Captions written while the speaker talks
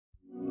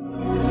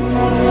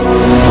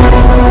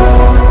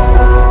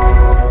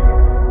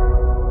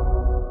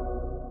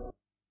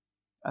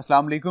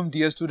अस्सलाम वालेकुम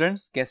dear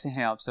students, कैसे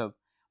हैं आप सब।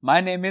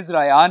 My name is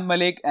Rayan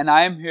Malik and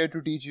I am here to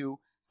teach you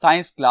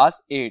science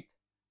class 8।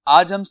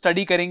 आज हम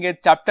स्टडी करेंगे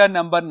चैप्टर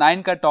नंबर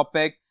 9 का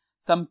topic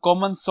some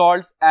common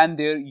salts and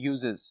there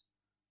uses.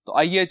 तो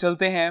आइए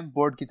चलते हैं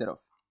बोर्ड की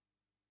तरफ।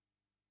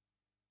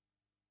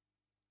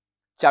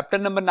 Chapter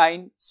number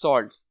 9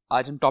 salts.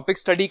 आज हम टॉपिक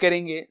स्टडी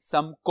करेंगे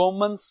some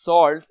common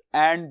salts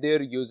and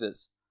there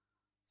uses.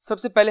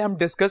 सबसे पहले हम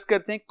डिस्कस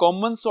करते हैं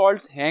कॉमन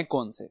सॉल्ट्स हैं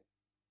कौन से।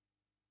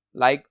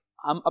 लाइक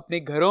हम अपने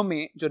घरों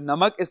में जो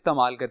नमक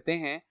इस्तेमाल करते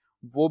हैं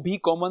वो भी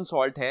कॉमन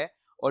सॉल्ट है,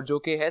 और जो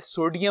कि है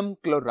सोडियम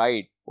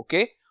क्लोराइड।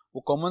 ओके,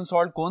 वो कॉमन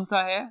सॉल्ट कौन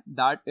सा है?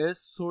 दैट इज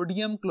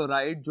सोडियम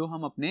क्लोराइड, जो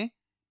हम अपने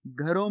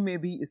घरों में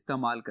भी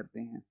इस्तेमाल करते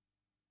हैं।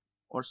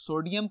 और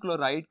सोडियम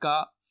क्लोराइड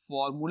का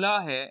फॉर्मूला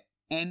है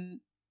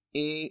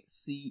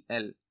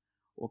NaCl।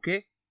 ओके,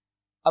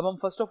 अब हम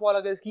फर्स्ट ऑफ ऑल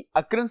अगर इसकी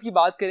अकरेंस की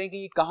बात करें कि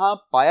ये कहां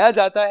पाया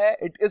जाता है,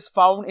 it is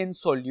found in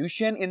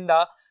solution in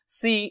the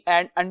C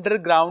and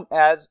underground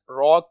as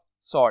rock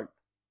salt.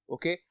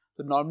 Okay,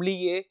 तो नॉर्मली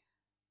ये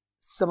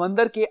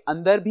समंदर के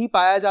अंदर भी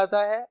पाया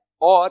जाता है,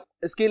 और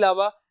इसके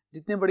अलावा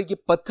जितने बड़े ये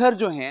पत्थर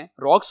जो हैं,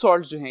 रॉक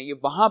सॉल्ट जो हैं, ये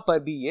वहां पर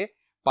भी ये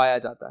पाया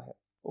जाता है।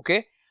 ओके,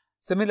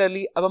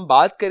 सिमिलरली अब हम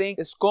बात करें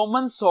इस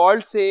कॉमन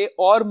सॉल्ट से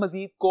और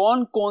मजीद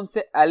कौन कौन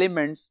से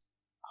एलिमेंट्स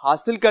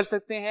हासिल कर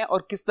सकते हैं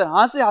और किस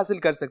तरह से हासिल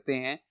कर सकते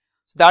हैं।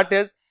 So that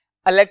is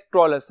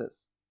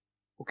electrolysis.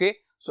 Okay,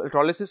 so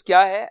electrolysis क्या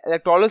है?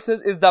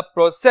 Electrolysis is the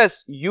process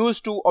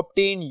used to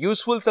obtain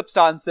useful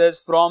substances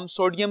from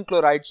sodium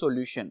chloride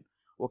solution.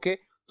 Okay,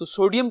 तो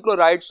sodium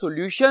chloride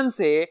solution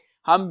से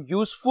हम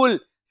useful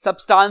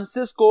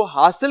substances को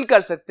हासिल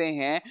कर सकते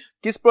हैं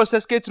किस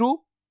प्रोसेस के थ्रू?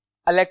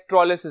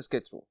 इलेक्ट्रोलिसिस के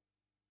थ्रू।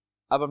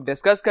 अब हम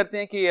डिस्कस करते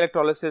हैं कि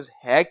इलेक्ट्रोलिसिस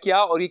है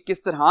क्या और ये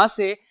किस तरह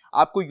से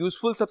आपको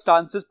यूजफुल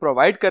सब्सटेंसेस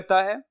प्रोवाइड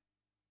करता है।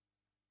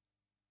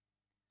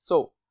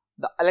 सो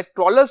द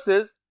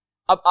इलेक्ट्रोलिसिस,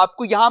 अब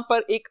आपको यहां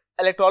पर एक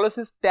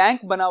इलेक्ट्रोलिसिस टैंक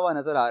बना हुआ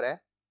नजर आ रहा है।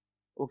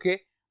 ओके,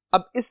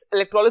 अब इस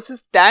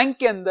इलेक्ट्रोलिसिस टैंक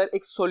के अंदर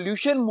एक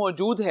सॉल्यूशन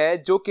मौजूद है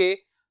जो कि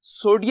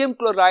सोडियम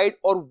क्लोराइड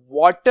और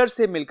वाटर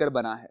से मिलकर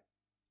बना है।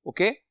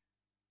 Okay,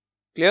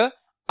 clear.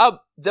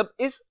 अब जब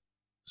इस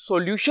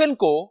सॉल्यूशन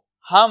को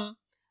हम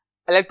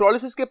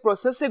इलेक्ट्रोलिसिस के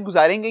प्रोसेस से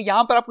गुजारेंगे,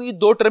 यहां पर आपको ये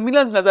दो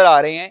टर्मिनल्स नजर आ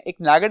रहे हैं, एक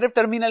नेगेटिव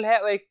टर्मिनल है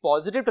और एक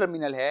पॉजिटिव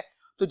टर्मिनल है।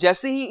 तो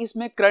जैसे ही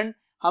इसमें करंट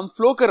हम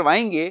फ्लो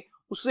करवाएंगे,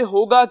 उससे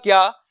होगा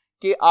क्या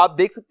कि आप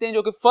देख सकते हैं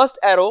जो कि first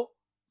arrow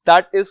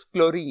that is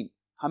chlorine,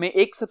 हमें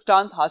एक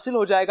सब्सटेंस हासिल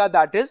हो जाएगा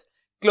दैट इज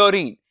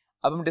क्लोरीन।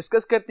 अब हम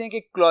डिस्कस करते हैं कि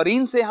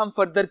क्लोरीन से हम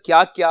फर्दर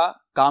क्या क्या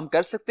काम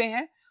कर सकते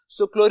हैं।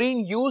 So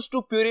chlorine use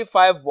to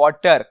purify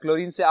water,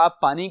 chlorine से आप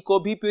पानी को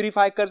भी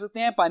प्यूरिफाई कर सकते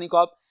हैं, पानी को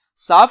आप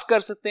साफ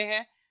कर सकते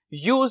हैं।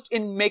 Used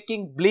in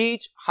making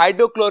bleach,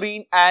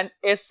 हाइड्रोक्लोरीन and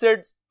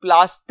acids,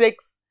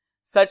 plastics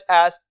such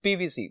as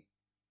PVC।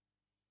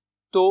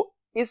 तो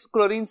इस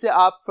क्लोरीन से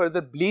आप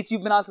फर्दर ब्लीच भी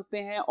बना सकते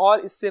हैं, और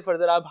इससे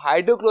फर्दर आप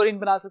हाइड्रोक्लोरीन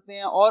बना सकते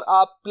हैं, और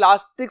आप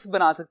प्लास्टिक्स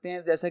बना सकते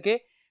हैं जैसे कि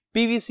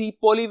PVC,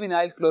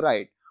 पॉलीविनाइल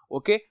क्लोराइड।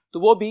 ओके, तो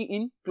वो भी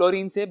इन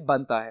क्लोरीन से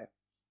बनता है।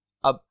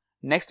 अब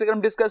नेक्स्ट अगर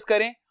हम डिस्कस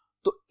करें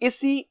तो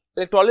इसी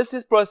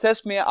इलेक्ट्रोलिसिस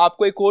प्रोसेस में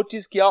आपको एक और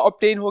चीज क्या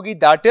ऑब्टेन होगी,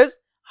 दैट इज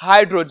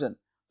हाइड्रोजन।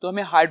 तो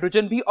हमें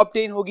हाइड्रोजन भी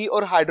ऑब्टेन होगी,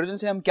 और हाइड्रोजन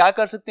से हम क्या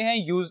कर सकते हैं?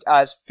 यूज्ड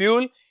एज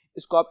फ्यूल,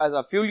 इसको आप एज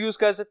अ फ्यूल यूज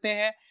कर सकते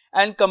हैं,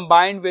 and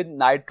combined with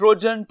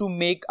nitrogen to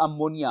make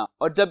ammonia.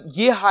 और जब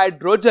ये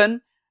हाइड्रोजन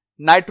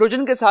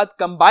नाइट्रोजन के साथ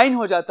कंबाइन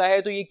हो जाता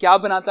है तो ये क्या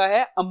बनाता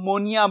है?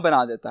 अमोनिया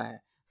बना देता है।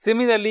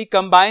 Similarly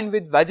combined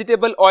with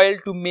vegetable oil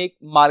to make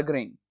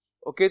margarine.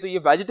 Okay, तो ये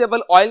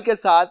वेजिटेबल ऑयल के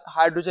साथ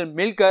हाइड्रोजन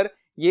मिलकर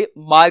ये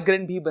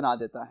मार्गरीन भी बना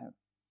देता है।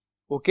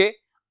 ओके,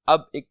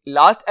 अब एक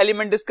लास्ट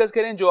एलिमेंट डिस्कस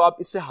करें जो आप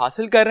इससे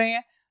हासिल कर रहे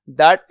हैं,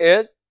 that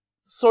is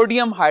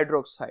sodium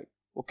hydroxide.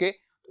 Okay,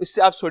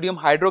 इससे आप सोडियम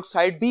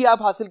हाइड्रोक्साइड भी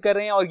आप हासिल कर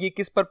रहे हैं, और ये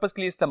किस पर्पस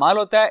के लिए इस्तेमाल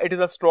होता है? It is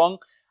a strong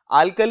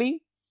alkali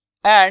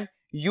and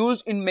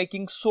used in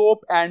making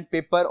soap and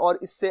paper, और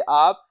इससे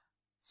आप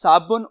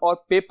साबुन और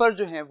पेपर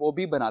जो हैं वो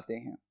भी बनाते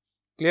हैं।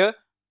 क्लियर।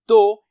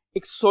 तो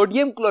एक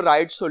सोडियम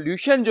क्लोराइड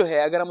सॉल्यूशन जो है,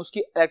 अगर हम उसकी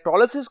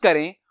इलेक्ट्रोलिसिस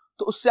करें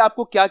तो उससे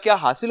आपको क्या क्या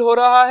हासिल हो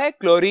रहा है?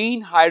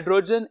 Chlorine,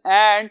 hydrogen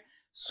and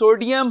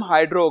sodium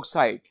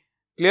hydroxide.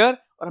 Clear.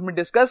 और हमने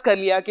डिस्कस कर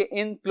लिया कि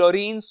इन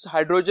क्लोरीन,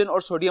 हाइड्रोजन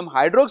और सोडियम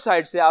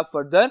हाइड्रोक्साइड से आप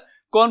फर्दर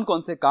कौन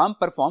कौन से काम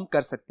परफॉर्म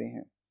कर सकते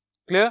हैं।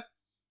 क्लियर।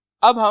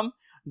 अब हम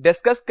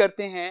डिस्कस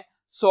करते हैं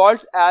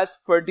सॉल्ट्स एज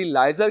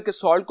फर्टिलाइजर, के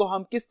सॉल्ट को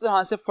हम किस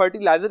तरह से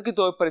फर्टिलाइजर के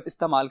तौर पर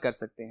इस्तेमाल कर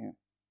सकते हैं।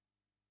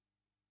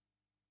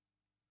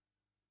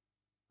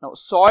 Now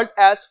salt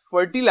as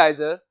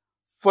fertiliser,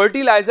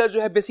 fertiliser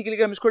जो है बेसिकली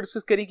अगर हम इसको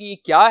डिस्कस करें कि ये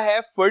क्या है,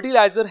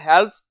 fertiliser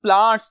helps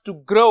plants to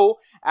grow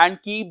and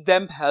keep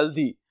them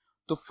healthy.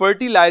 तो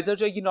फर्टिलाइजर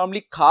जो ये नॉर्मली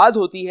खाद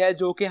होती है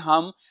जो कि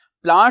हम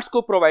प्लांट्स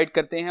को प्रोवाइड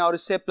करते हैं, और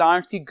इससे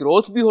प्लांट्स की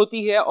ग्रोथ भी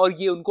होती है और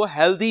ये उनको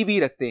हेल्दी भी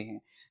रखते हैं।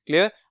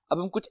 क्लियर। अब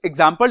हम कुछ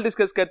एग्जांपल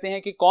डिस्कस करते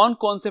हैं कि कौन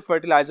कौन से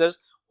फर्टिलाइजर्स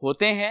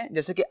होते हैं,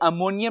 जैसे कि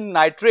ammonium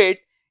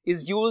nitrate,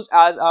 is used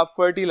as a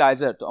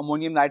fertilizer. तो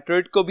अमोनियम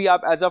नाइट्रेट को भी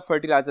आप एज अ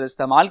फर्टिलाइजर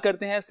इस्तेमाल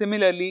करते हैं.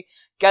 Similarly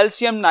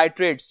calcium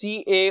nitrate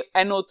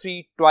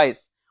CaNO3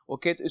 twice,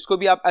 okay, तो इसको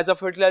भी आप एज अ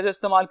फर्टिलाइजर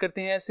इस्तेमाल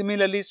करते हैं.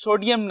 Similarly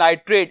sodium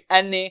nitrate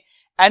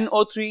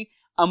NaNO3,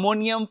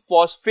 ammonium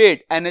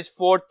phosphate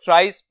NH4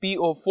 thrice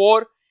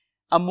PO4,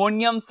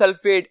 ammonium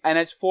sulphate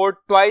NH4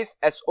 twice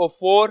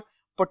SO4,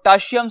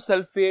 potassium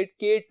sulphate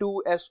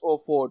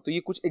K2SO4. तो ये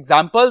कुछ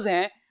एग्जांपल्स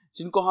हैं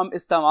जिनको हम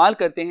इस्तेमाल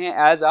करते हैं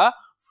एज अ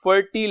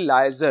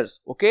फर्टिलाइजर्स.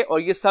 ओके,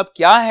 और ये सब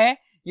क्या है?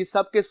 ये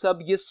सब के सब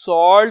ये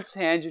सॉल्ट्स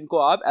हैं जिनको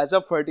आप एज अ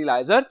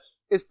फर्टिलाइजर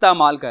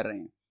इस्तेमाल कर रहे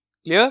हैं.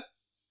 क्लियर?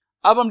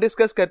 अब हम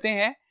डिस्कस करते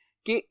हैं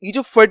कि ये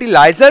जो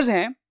फर्टिलाइजर्स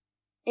हैं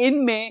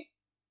इनमें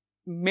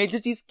मेजर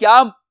चीज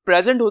क्या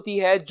प्रेजेंट होती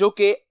है जो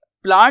कि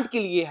प्लांट के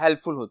लिए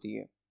हेल्पफुल होती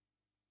है.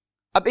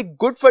 अब एक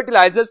good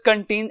fertilisers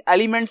contain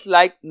elements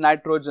like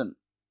nitrogen.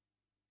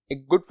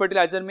 एक गुड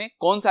फर्टिलाइजर में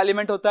कौन सा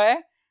एलिमेंट होता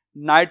है?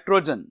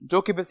 नाइट्रोजन,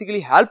 जो कि बेसिकली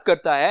हेल्प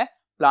करता है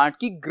प्लांट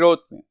की ग्रोथ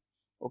में.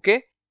 Okay,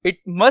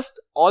 it must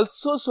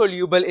also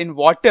soluble in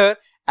water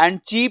and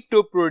cheap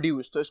to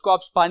produce. तो इसको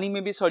आप पानी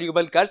में भी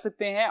सोल्यूबल कर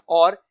सकते हैं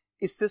और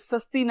इससे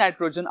सस्ती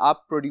नाइट्रोजन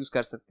आप प्रोड्यूस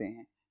कर सकते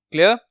हैं.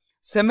 क्लियर?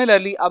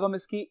 सिमिलरली अब हम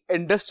इसकी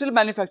इंडस्ट्रियल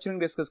मैन्युफैक्चरिंग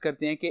डिस्कस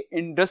करते हैं कि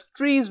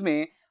इंडस्ट्रीज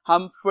में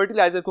हम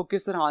फर्टिलाइजर को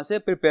किस तरह से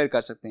प्रिपेयर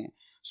कर सकते हैं.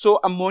 So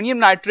ammonium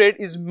nitrate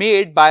is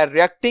made by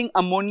reacting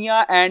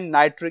ammonia and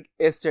nitric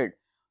acid.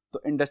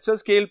 तो इंडस्ट्रियल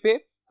स्केल पे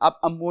आप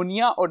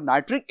अमोनिया और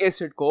नाइट्रिक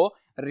एसिड को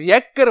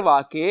रिएक्ट करवा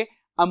के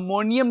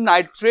अमोनियम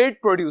नाइट्रेट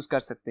प्रोड्यूस कर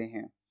सकते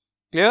हैं.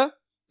 क्लियर?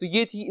 तो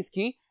ये थी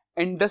इसकी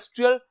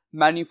इंडस्ट्रियल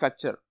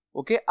मैन्युफैक्चर.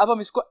 ओके, अब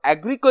हम इसको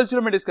एग्रीकल्चर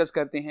में डिस्कस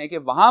करते हैं कि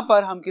वहां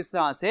पर हम किस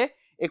तरह से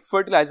एक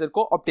फर्टिलाइजर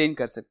को ऑब्टेन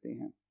कर सकते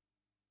हैं.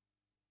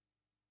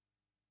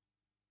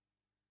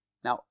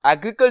 Now,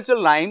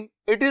 agricultural lime,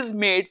 it is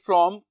made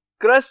from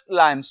crushed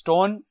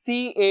limestone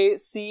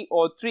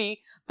CaCO3,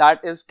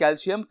 that is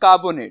calcium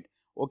carbonate.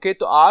 Okay,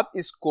 तो आप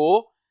इसको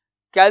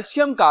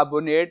कैल्शियम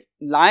कार्बोनेट,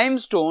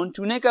 लाइमस्टोन,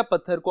 चूने का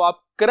पत्थर को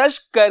आप क्रश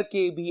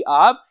करके भी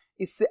आप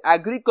इससे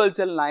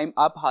एग्रीकल्चरल लाइम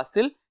आप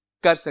हासिल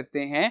कर सकते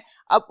हैं.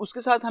 अब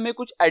उसके साथ हमें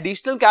कुछ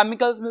एडिशनल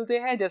केमिकल्स मिलते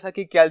हैं जैसा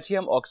कि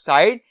calcium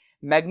oxide,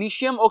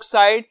 magnesium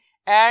oxide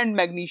and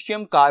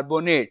magnesium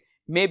carbonate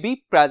में भी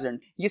प्रेजेंट.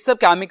 ये सब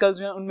केमिकल्स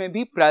जो हैं उनमें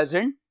भी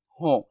प्रेजेंट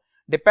हो.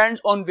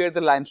 Depends on where the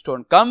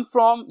limestone come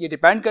from. ये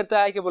डिपेंड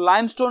करता है कि वो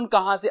लाइमस्टोन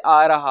कहां से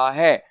आ रहा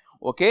है.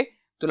 ओके,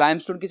 तो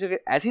लाइमस्टोन किसी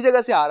ऐसी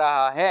जगह से आ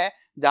रहा है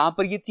जहां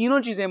पर ये तीनों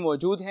चीजें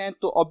मौजूद हैं,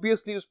 तो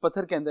ऑब्वियसली उस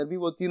पत्थर के अंदर भी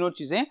वो तीनों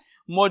चीजें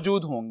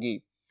मौजूद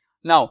होंगी.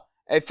 Now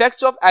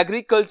effects of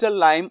agriculture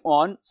lime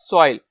on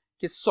soil,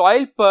 कि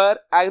सॉइल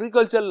पर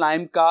एग्रीकल्चर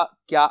लाइम का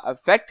क्या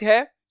इफेक्ट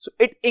है. So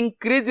it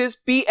increases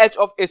pH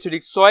of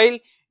acidic soil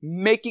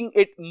making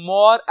it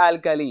more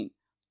alkaline.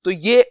 तो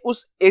ये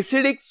उस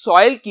एसिडिक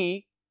सॉइल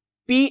की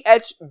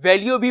पीएच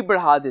वैल्यू भी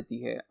बढ़ा देती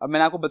है. अब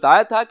मैंने आपको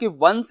बताया था कि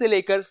 1 से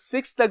लेकर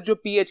 6 तक जो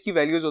पीएच की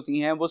वैल्यूज होती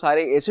हैं वो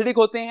सारे एसिडिक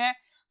होते हैं.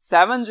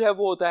 7 जो है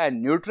वो होता है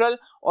न्यूट्रल,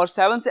 और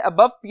 7 से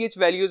अबव पीएच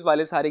वैल्यूज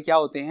वाले सारे क्या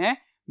होते हैं?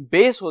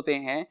 बेस होते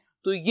हैं.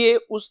 तो ये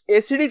उस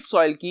एसिडिक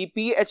सॉइल की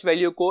पीएच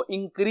वैल्यू को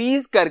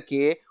इंक्रीज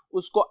करके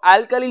उसको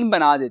अल्कलीन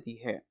बना देती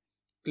है.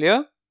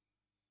 Clear?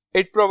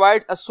 It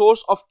provides a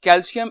source of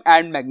calcium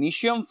and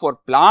magnesium for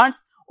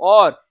plants,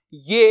 और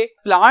ये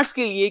प्लांट्स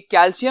के लिए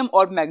कैल्शियम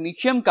और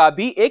मैग्नीशियम का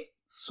भी एक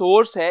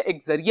सोर्स है,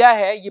 एक जरिया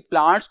है. ये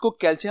प्लांट्स को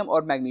कैल्शियम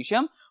और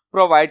मैग्नीशियम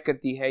प्रोवाइड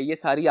करती है. ये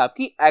सारी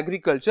आपकी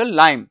agriculture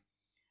lime.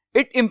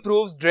 It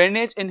improves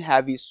drainage in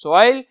heavy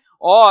soil,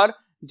 और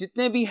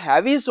जितने भी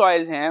हैवी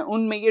सॉइल हैं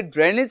उनमें ये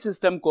ड्रेनेज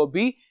सिस्टम को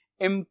भी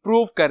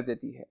इंप्रूव कर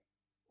देती है.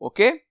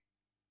 Okay,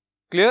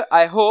 clear?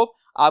 आई होप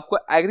आपको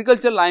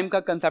एग्रीकल्चर लाइम का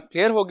कंसेप्ट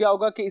क्लियर हो गया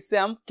होगा कि इससे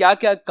हम क्या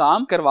क्या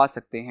काम करवा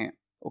सकते हैं.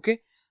 ओके,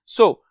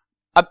 सो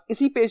अब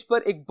इसी पेज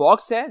पर एक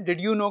बॉक्स है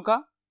डिड यू नो का,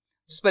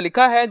 जिस पर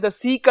लिखा है the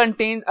C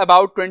contains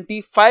about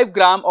 25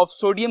 gram of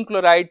sodium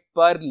chloride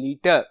पर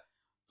लीटर.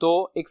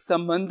 तो एक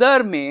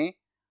समंदर में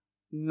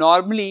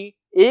नॉर्मली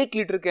 1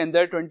 लीटर के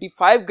अंदर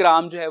 25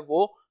 ग्राम जो है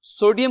वो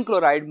सोडियम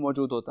क्लोराइड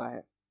मौजूद होता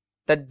है.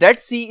 The dead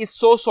C is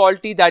so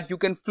salty that you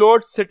can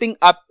float sitting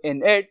up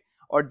in it.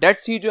 और डेड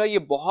सी जो है ये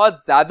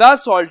बहुत ज्यादा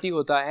सॉल्टी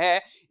होता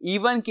है,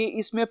 इवन कि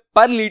इसमें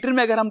पर लीटर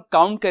में अगर हम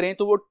काउंट करें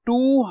तो वो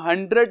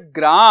 200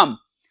 ग्राम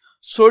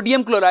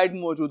सोडियम क्लोराइड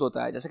मौजूद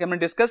होता है. जैसे कि हमने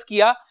डिस्कस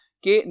किया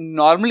कि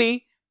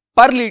नॉर्मली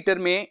पर लीटर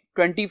में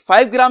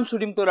 25 ग्राम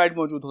सोडियम क्लोराइड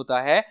मौजूद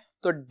होता है,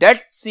 तो डेड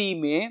सी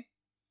में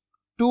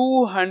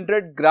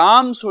 200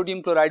 ग्राम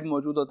सोडियम क्लोराइड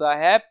मौजूद होता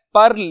है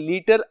पर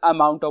लीटर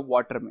अमाउंट ऑफ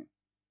वाटर में.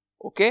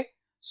 Okay,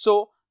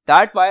 so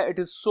that why it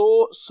is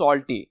so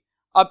salty.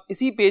 अब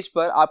इसी पेज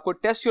पर आपको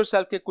टेस्ट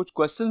योरसेल्फ के कुछ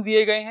क्वेश्चंस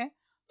दिए गए हैं,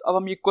 तो अब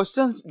हम ये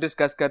क्वेश्चंस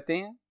डिस्कस करते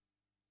हैं.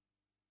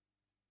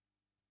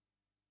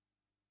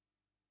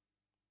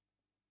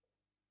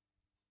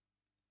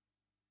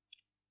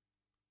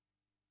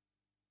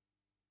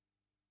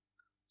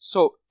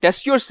 So,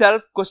 test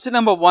yourself. Question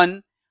number 1.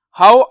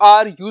 How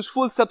are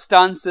useful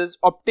substances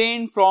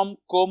obtained from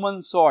common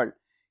salt?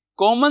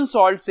 Common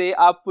salt से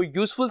आप वो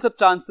useful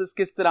substances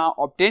किस तरह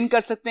obtain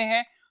कर सकते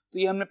हैं? तो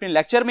ये हमने अपने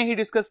लेक्चर में ही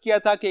डिस्कस किया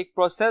था कि एक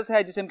प्रोसेस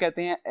है जिसे हम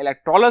कहते हैं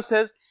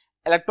इलेक्ट्रोलिसिस।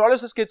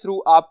 इलेक्ट्रोलिसिस के थ्रू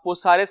आप वो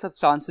सारे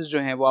सब्सटेंसेस जो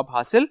हैं वो आप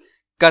हासिल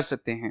कर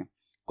सकते हैं।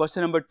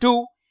 Question number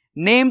 2,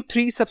 name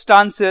 3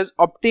 substances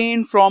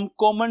obtain from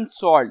common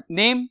salt.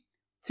 Name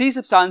 3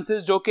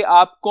 substances जो कि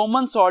आप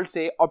कॉमन सॉल्ट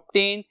से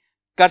ऑब्टेन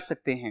कर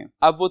सकते हैं।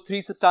 अब वो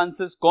 3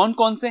 सब्सटेंसेस कौन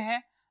कौन से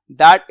हैं?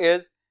 That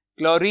is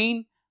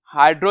chlorine,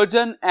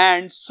 hydrogen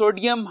and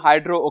sodium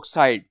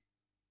hydroxide.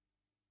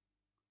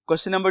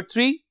 Question number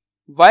 3,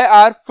 why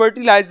are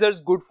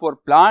fertilisers good for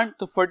plant.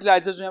 तो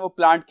फर्टिलाइजर्स जो है वो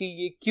प्लांट के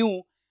लिए क्यों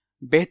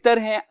बेहतर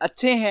हैं,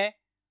 अच्छे हैं?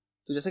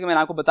 तो जैसे कि मैंने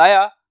आपको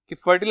बताया कि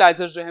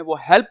फर्टिलाइजर्स जो है वो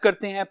हेल्प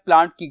करते हैं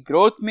प्लांट की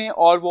ग्रोथ में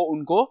और वो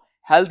उनको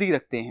हेल्दी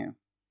रखते हैं।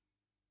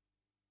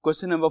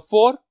 Question number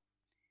 4,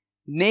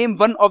 name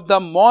one of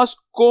the most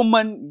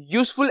common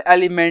useful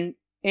element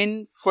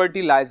in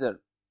fertiliser.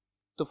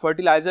 तो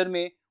फर्टिलाइजर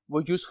में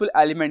वो यूजफुल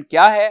एलिमेंट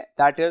क्या है?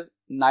 That is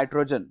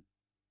nitrogen.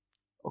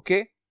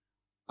 Okay.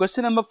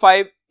 Question number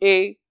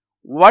 5A,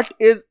 what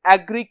is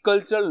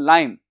agriculture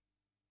lime.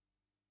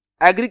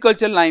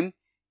 Agriculture lime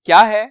क्या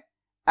है?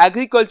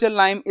 Agriculture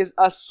lime is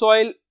a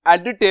soil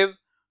additive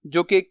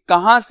जो कि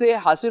कहां से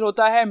हासिल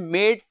होता है?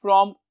 Made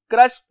from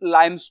crushed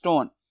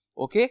limestone.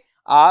 Okay,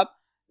 आप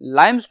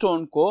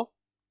लाइमस्टोन को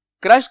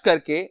क्रश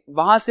करके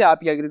वहां से आप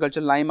ये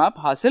एग्रीकल्चर लाइम आप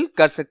हासिल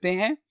कर सकते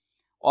हैं।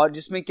 और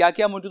जिसमें क्या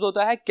क्या मौजूद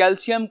होता है?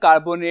 कैल्शियम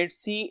कार्बोनेट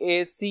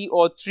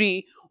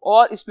CaCO3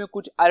 और इसमें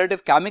कुछ एडिटिव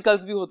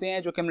केमिकल्स भी होते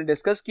हैं जो कि हमने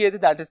डिस्कस किए थे।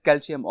 That is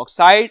calcium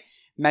oxide,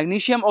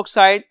 magnesium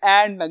oxide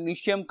and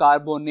magnesium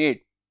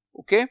carbonate.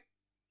 Okay,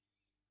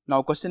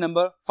 now question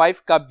number 5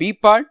 का B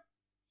part,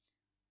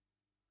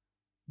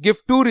 give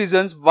 2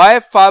 reasons why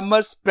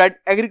farmers spread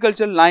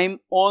agriculture lime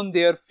on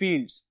their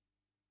fields.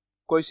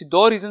 कोई सी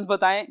 2 रीजंस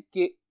बताएं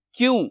कि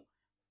क्यों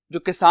जो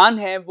किसान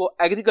हैं वो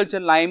एग्रीकल्चर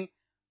लाइम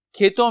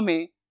खेतों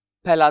में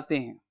फैलाते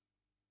हैं।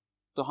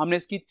 तो हमने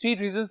इसकी 3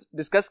 रीजंस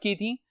डिस्कस की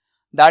थी।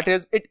 That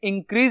is it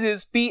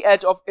increases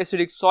pH of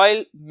acidic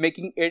soil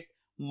making it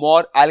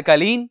more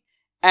अल्कालीन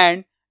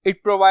and it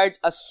provides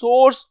a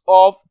source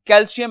of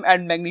calcium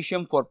and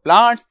magnesium for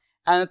plants,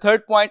 and the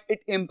third point,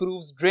 it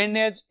improves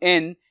drainage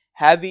in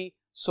heavy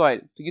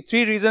soil. तो ये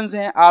 3 reasons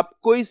हैं। आप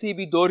कोई सी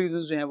भी 2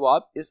 reasons जो हैं वो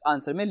आप इस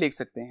आंसर में लिख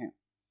सकते हैं।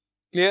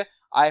 क्लियर?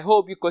 आई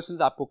होप ये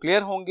क्वेश्चंस आपको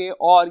क्लियर होंगे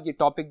और ये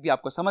टॉपिक भी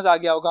आपको समझ आ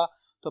गया होगा।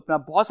 तो अपना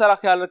बहुत सारा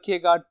ख्याल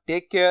रखिएगा।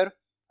 Take care.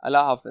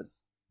 अल्लाह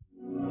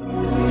हाफिज।